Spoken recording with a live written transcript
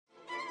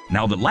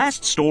Now, the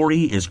last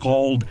story is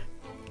called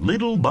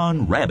Little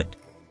Bun Rabbit.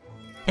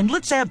 And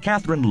let's have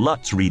Catherine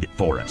Lutz read it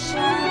for us.